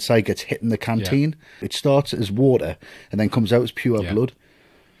left-hand side gets hit in the canteen. It starts as water and then comes out as pure blood.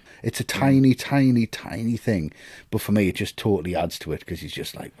 It's a tiny, tiny, tiny thing. But for me, it just totally adds to it, because he's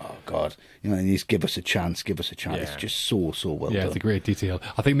just like, oh, God. You know, and he's give us a chance, give us a chance. It's just so well done. Yeah, it's a great detail.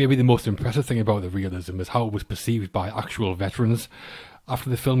 I think maybe the most impressive thing about the realism is how it was perceived by actual veterans. After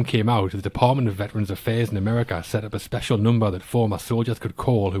the film came out, the Department of Veterans Affairs in America set up a special number that former soldiers could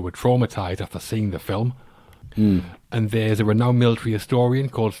call who were traumatized after seeing the film. And there's a renowned military historian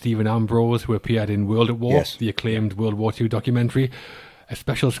called Stephen Ambrose who appeared in World at War, the acclaimed World War II documentary. A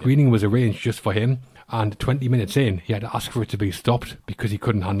special screening was arranged just for him, and 20 minutes in, he had to ask for it to be stopped because he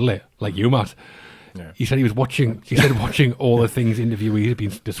couldn't handle it, like you, Matt. He said he was watching. He said watching all the things interviewees had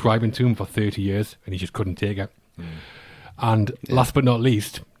been describing to him for 30 years, and he just couldn't take it. And last but not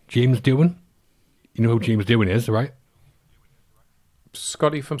least, James Doohan. You know who James Doohan is, right?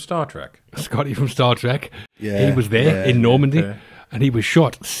 Scotty from Star Trek. Scotty from Star Trek. He was there in Normandy. And he was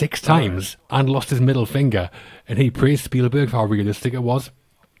shot 6 times and lost his middle finger. And he praised Spielberg for how realistic it was.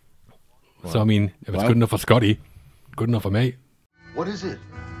 So, I mean, if it's good enough for Scotty, good enough for me. What is it?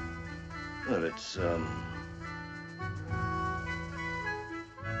 Well, it's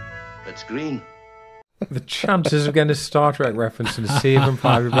green. The chances of getting a Star Trek reference in a Saving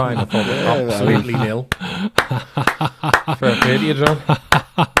Private Ryan, I thought, were absolutely nil. Fair play to you,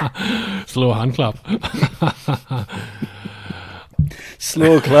 John. Slow hand clap.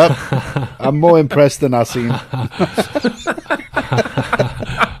 Slow clap. I'm more impressed than Asim.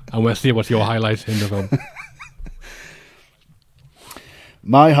 And Wesley, what's your highlight in the film?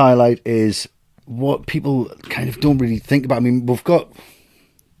 My highlight is what people kind of don't really think about. I mean, we've got...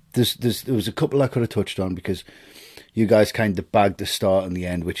 There was a couple I could have touched on, because you guys kind of bagged the start and the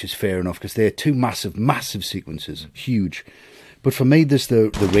end, which is fair enough, because they're 2 massive sequences. Huge. But for me, there's the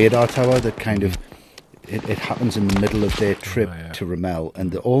radar tower that kind of... It happens in the middle of their trip to Ramelle,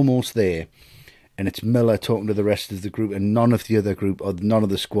 and they're almost there, and it's Miller talking to the rest of the group, and none of the other group or none of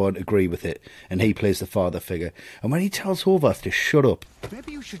the squad agree with it, and he plays the father figure. And when he tells Hovarth to shut up,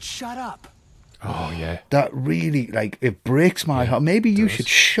 maybe you should shut up. Oh yeah, that really, like, it breaks my heart. Maybe you should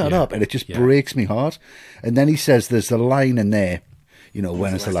shut up, and it just breaks me heart. And then he says, "There's the line in there, you know,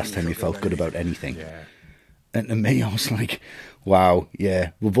 when is the last time you felt good about anything?" And to me, I was like, wow,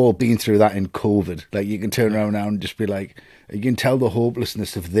 we've all been through that in COVID. Like, you can turn around now and just be like, you can tell the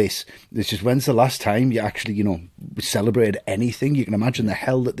hopelessness of this. It's just, when's the last time you actually, you know, celebrated anything? You can imagine the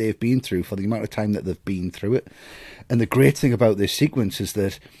hell that they've been through for the amount of time that they've been through it. And the great thing about this sequence is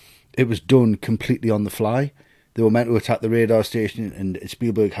that it was done completely on the fly. They were meant to attack the radar station, and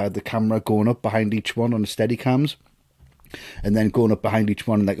Spielberg had the camera going up behind each one on the steady cams, and then going up behind each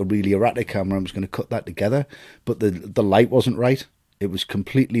one like a really erratic camera, and was going to cut that together. But the light wasn't right. It was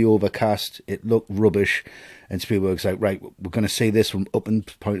completely overcast. It looked rubbish. And Spielberg's like, right, we're going to see this from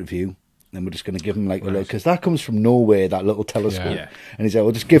Upton's point of view. And we're just going to give him like a little, because that comes from nowhere, that little telescope. And he's like,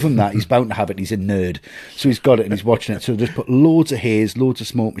 well, just give him that. He's bound to have it. He's a nerd. So he's got it and he's watching it. So just put loads of haze, loads of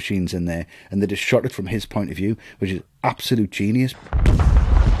smoke machines in there. And they just shot it from his point of view, which is absolute genius.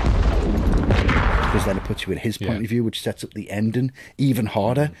 Because then it puts you in his point of view, which sets up the ending even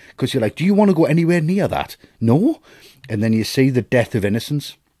harder. Because you're like, do you want to go anywhere near that? No. And then you see the death of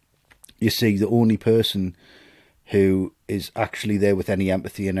innocence. You see the only person who is actually there with any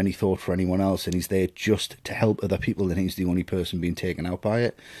empathy and any thought for anyone else, and he's there just to help other people, and he's the only person being taken out by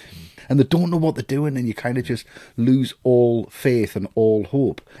it. And they don't know what they're doing, and you kind of just lose all faith and all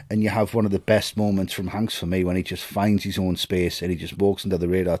hope. And you have one of the best moments from Hanks for me, when he just finds his own space and he just walks into the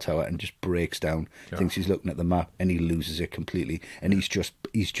radar tower and just breaks down, thinks he's looking at the map, and he loses it completely. And he's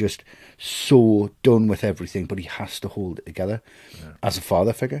just so done with everything, but he has to hold it together as a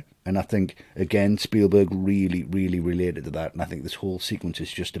father figure. And I think, again, Spielberg really, really related to that. And I think this whole sequence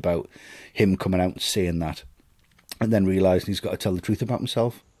is just about him coming out and saying that, and then realising he's got to tell the truth about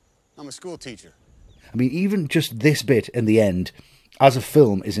himself. I'm a school teacher. I mean, even just this bit in the end, as a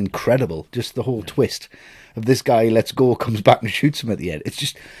film, is incredible. Just the whole twist of this guy lets go, comes back and shoots him at the end.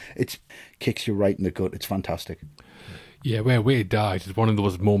 It kicks you right in the gut. It's fantastic. Yeah, where Wade dies is one of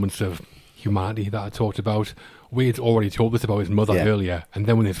those moments of humanity that I talked about. Wade's already told us about his mother earlier, and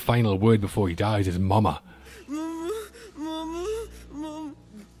then when his final word before he dies is mama.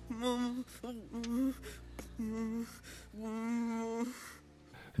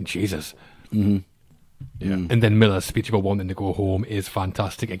 And Jesus. Mm-hmm. Yeah. And then Miller's speech about wanting to go home is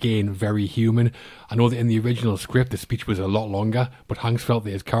fantastic. Again, very human. I know that in the original script, the speech was a lot longer, but Hanks felt that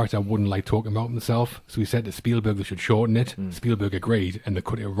his character wouldn't like talking about himself, so he said to Spielberg they should shorten it. Spielberg agreed, and they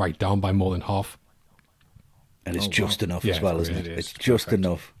cut it right down by more than half. And it's just enough as well, isn't it? It's just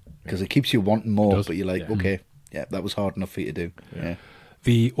enough, because it keeps you wanting more, but you're like, okay, that was hard enough for you to do. Yeah.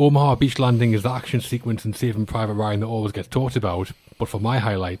 The Omaha Beach landing is the action sequence in Saving Private Ryan that always gets talked about, but for my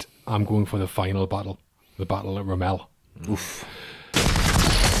highlight, I'm going for the final battle. The battle at Ramelle. Oof.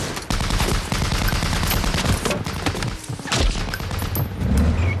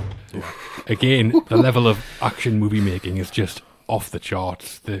 Again, the level of action movie making is just off the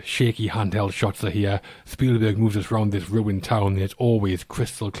charts. The shaky handheld shots are here. Spielberg moves us around this ruined town and it's always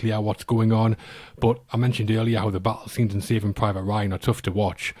crystal clear what's going on. But I mentioned earlier how the battle scenes in Saving Private Ryan are tough to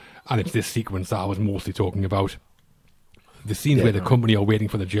watch, and it's this sequence that I was mostly talking about. The scenes where the company are waiting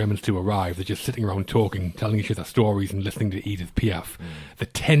for the Germans to arrive, they're just sitting around talking, telling each other stories and listening to Edith Piaf. The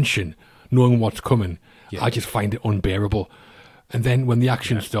tension, knowing what's coming, I just find it unbearable. And then when the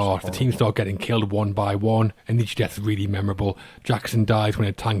action starts, the teams start getting killed one by one, and each death's really memorable. Jackson dies when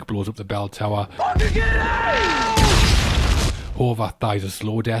a tank blows up the bell tower. Horvath dies a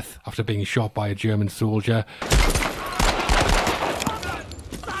slow death after being shot by a German soldier.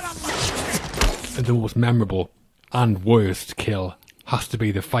 And the most memorable and worst kill has to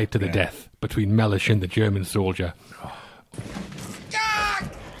be the fight to the death between Mellish and the German soldier.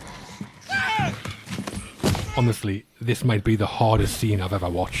 Honestly, this might be the hardest scene I've ever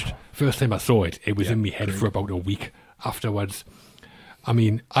watched. First time I saw it, it was in my head for about a week afterwards. I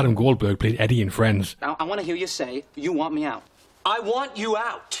mean, Adam Goldberg played Eddie in Friends. Now, I want to hear you say, you want me out. I want you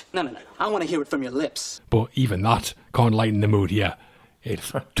out. No. I want to hear it from your lips. But even that can't lighten the mood here.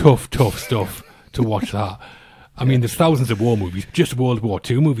 It's tough stuff to watch that. I mean, there's thousands of war movies, just World War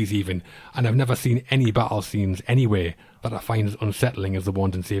II movies even, and I've never seen any battle scenes anywhere that I find as unsettling as the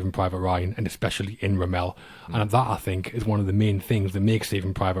ones in Saving Private Ryan, and especially in Ramelle. And that, I think, is one of the main things that makes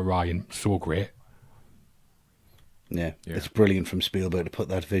Saving Private Ryan so great. Yeah, it's brilliant from Spielberg to put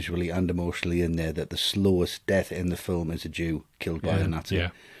that visually and emotionally in there, that the slowest death in the film is a Jew killed by a Nazi.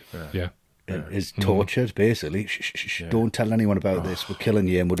 Is tortured, basically. Shh, don't tell anyone about this. We're killing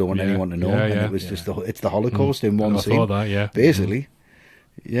you and we don't want anyone to know. And it was just it's the Holocaust in one scene. Basically.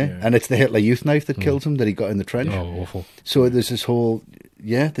 And it's the Hitler Youth knife that kills him, that he got in the trench. Oh, awful. So there's this whole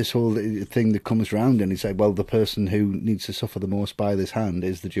thing that comes around, and he's like, well, the person who needs to suffer the most by this hand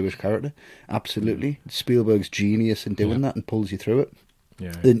is the Jewish character. Absolutely. Spielberg's genius in doing that and pulls you through it.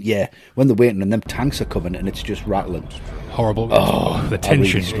 Then, when they're waiting and them tanks are coming and it's just rattling. Horrible. Oh, the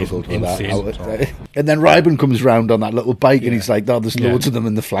tension is insane. And then Ryban comes round on that little bike and he's like, oh, there's loads of them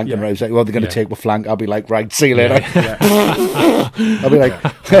in the flank. And Ryban's like, well, they're going to take my flank. I'll be like, right, see you later. I'll be like,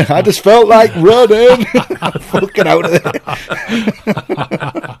 I just felt like running. Fucking out of there.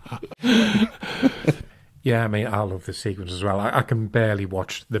 Yeah, I mean, I love this sequence as well. I can barely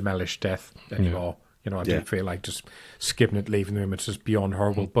watch the Mellish death anymore. You know, I do feel like just skipping it, leaving the room. It's just beyond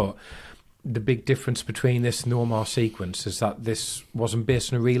horrible. But the big difference between this and the Omaha sequence is that this wasn't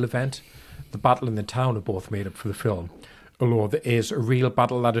based on a real event. The battle in the town are both made up for the film, although there is a real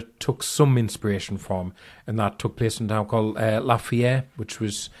battle that it took some inspiration from, and that took place in a town called Lafayette, which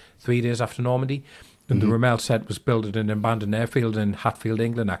was 3 days after Normandy. And the Ramelle set was built at an abandoned airfield in Hatfield,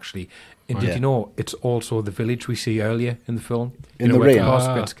 England, actually. And did you know it's also the village we see earlier in the film? In the where rain. the horse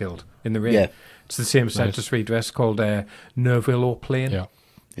gets killed. In the rain. Yeah. It's the same set, just redressed, called Nerville Plain.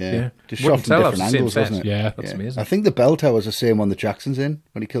 Just shot from different angles, wasn't it? Yeah, that's amazing. I think the bell tower's the same one that Jackson's in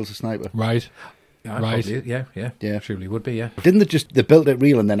when he kills the sniper. Right. Yeah, surely would be, Didn't they built it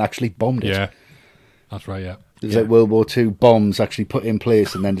real and then actually bombed it? Yeah, that's right, yeah. There's like World War II bombs actually put in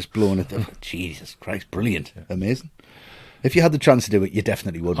place and then just blown it. Jesus Christ, brilliant. Amazing. If you had the chance to do it, you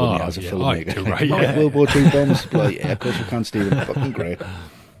definitely would, wouldn't you, as a filmmaker? Right, World War II bombs, of course you can, Stephen. Fucking great.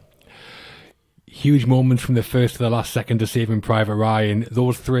 Huge moments from the first to the last second of Saving Private Ryan.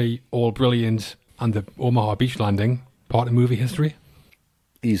 Those three, all brilliant. And the Omaha Beach landing, part of movie history.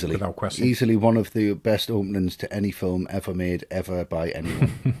 Easily. Without question. Easily one of the best openings to any film ever made, ever by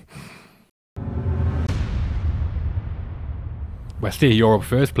anyone. Westy, you're up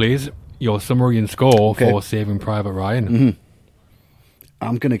first, please. Your summary and score for Saving Private Ryan.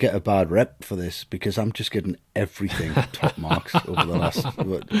 I'm going to get a bad rep for this because I'm just getting everything top marks over the last...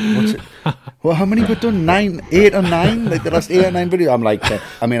 What's it? Well, how many we've done? 8 or 9? Like the last 8 or 9 videos? I'm like,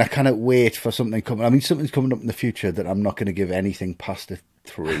 I mean, I cannot wait for something coming. I mean, something's coming up in the future that I'm not going to give anything past a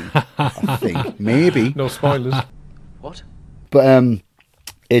 3, I think. Maybe. No spoilers. What? But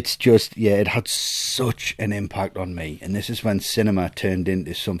It's just, it had such an impact on me. And this is when cinema turned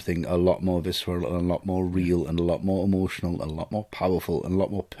into something a lot more visceral and a lot more real and a lot more emotional and a lot more powerful and a lot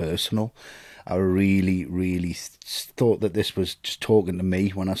more personal. I really, really thought that this was just talking to me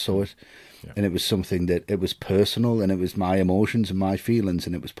when I saw it. Yeah. And it was something that, it was personal, and it was my emotions and my feelings,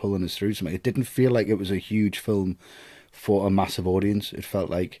 and it was pulling us through something. It didn't feel like it was a huge film for a massive audience. It felt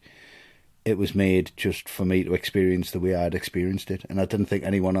like it was made just for me to experience the way I'd experienced it. And I didn't think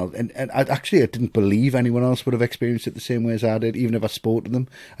anyone else, and I didn't believe anyone else would have experienced it the same way as I did, even if I spoke to them.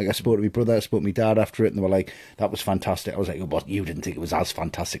 Like, I spoke to my brother, I spoke to my dad after it, and they were like, that was fantastic. I was like, oh, but you didn't think it was as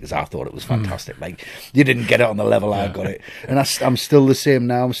fantastic as I thought it was fantastic. Like, you didn't get it on the level I got it. And I'm still the same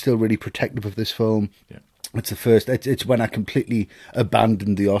now. I'm still really protective of this film. Yeah. It's when I completely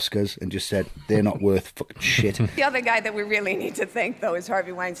abandoned the Oscars and just said, they're not worth fucking shit. The other guy that we really need to thank, though, is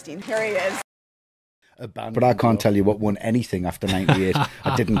Harvey Weinstein. Here he is. But I can't tell you what won anything after 98.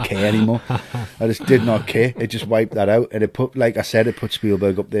 I didn't care anymore. I just did not care. It just wiped that out. And it put, like I said, it put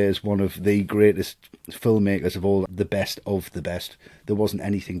Spielberg up there as one of the greatest filmmakers of all, the best of the best. There wasn't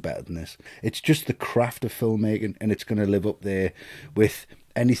anything better than this. It's just the craft of filmmaking, and it's going to live up there with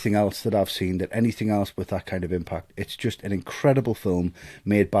anything else that I've seen, that anything else with that kind of impact. It's just an incredible film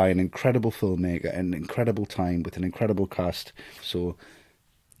made by an incredible filmmaker and an incredible time with an incredible cast. So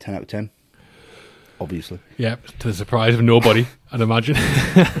 10 out of 10, obviously. Yeah, to the surprise of nobody, I'd imagine.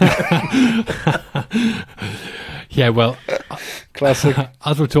 Yeah, well, classic.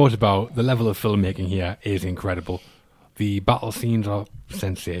 As we've talked about, the level of filmmaking here is incredible. The battle scenes are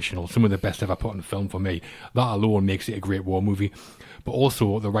sensational, some of the best ever put on film for me. That alone makes it a great war movie. But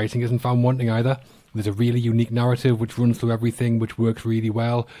also, the writing isn't found wanting either. There's a really unique narrative which runs through everything, which works really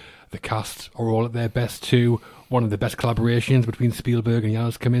well. The cast are all at their best too. One of the best collaborations between Spielberg and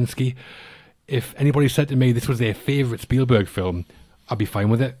Janusz Kaminski. If anybody said to me this was their favourite Spielberg film, I'd be fine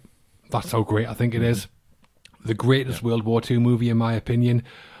with it. That's how great I think it is. The greatest World War II movie, in my opinion.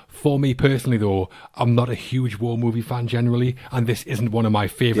 For me personally, though, I'm not a huge war movie fan generally, and this isn't one of my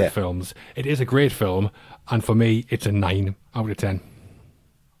favourite films. It is a great film, and for me, it's a 9 out of 10.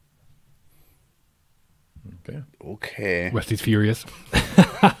 Okay. Wesley's furious.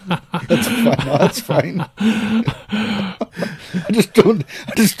 That's fine. I just don't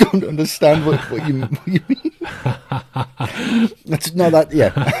understand what you mean. That's not that.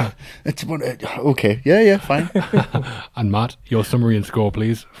 Yeah. It's okay. Yeah. Fine. And Matt, your summary and score,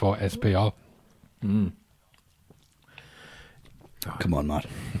 please, for SPR. Come on, Matt.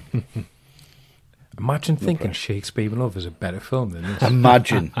 Imagine thinking Shakespeare in Love is a better film than this.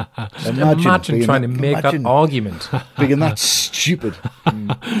 Imagine trying to make that argument. Being that stupid.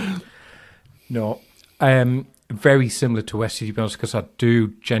 No. Very similar to Wesley, to be honest, because I do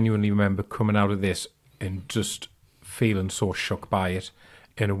genuinely remember coming out of this and just feeling so shook by it.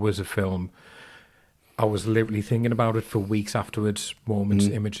 And it was a film, I was literally thinking about it for weeks afterwards, moments,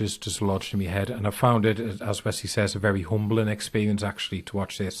 images just lodged in my head. And I found it, as Wesley says, a very humbling experience actually to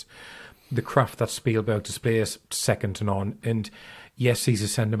watch this. The craft that Spielberg displays, second to none. And yes, he's a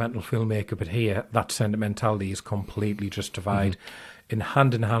sentimental filmmaker, but here, that sentimentality is completely justified. In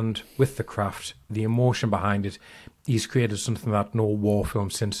hand with the craft, the emotion behind it, he's created something that no war film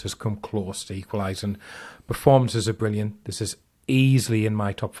since has come close to equalising. Performances are brilliant. This is easily in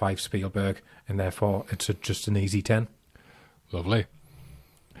my top 5 Spielberg, and therefore it's just an easy 10. Lovely.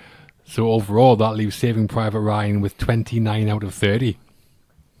 So overall, that leaves Saving Private Ryan with 29 out of 30.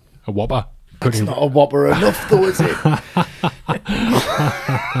 A whopper. That's not a whopper enough, though, is it?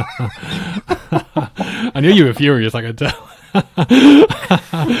 I knew you were furious, I could tell. I'm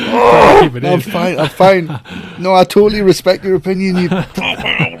fine. No, I totally respect your opinion.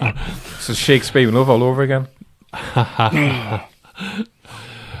 So Shakespeare in Love all over again.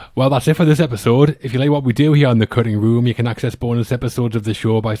 Well, that's it for this episode. If you like what we do here on The Cutting Room, you can access bonus episodes of the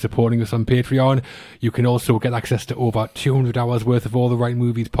show by supporting us on Patreon. You can also get access to over 200 hours worth of All the Right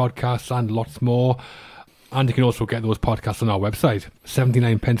Movies podcasts and lots more. And you can also get those podcasts on our website.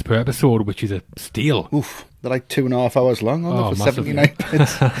 79 pence per episode, which is a steal. Oof, they're like 2.5 hours long, aren't they, for 79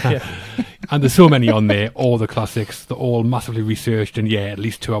 pence? And there's so many on there, all the classics. They're all massively researched and, at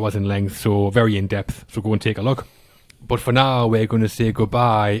least 2 hours in length, so very in-depth. So go and take a look. But for now, we're going to say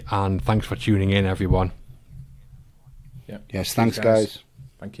goodbye, and thanks for tuning in, everyone. Yes, thanks, guys.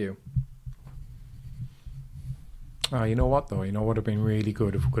 Thank you. Oh, you know what, though? You know what would have been really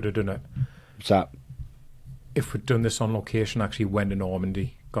good if we could have done it? What's that? If we'd done this on location, actually went to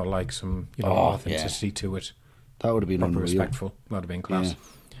Normandy, got like some authenticity to it. That would have been unreal. Respectful. That would have been class. Yeah.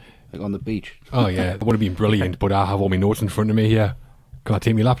 Like on the beach. Oh, yeah. That would have been brilliant, but I have all my notes in front of me here. Can I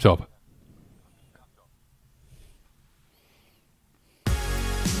take my laptop?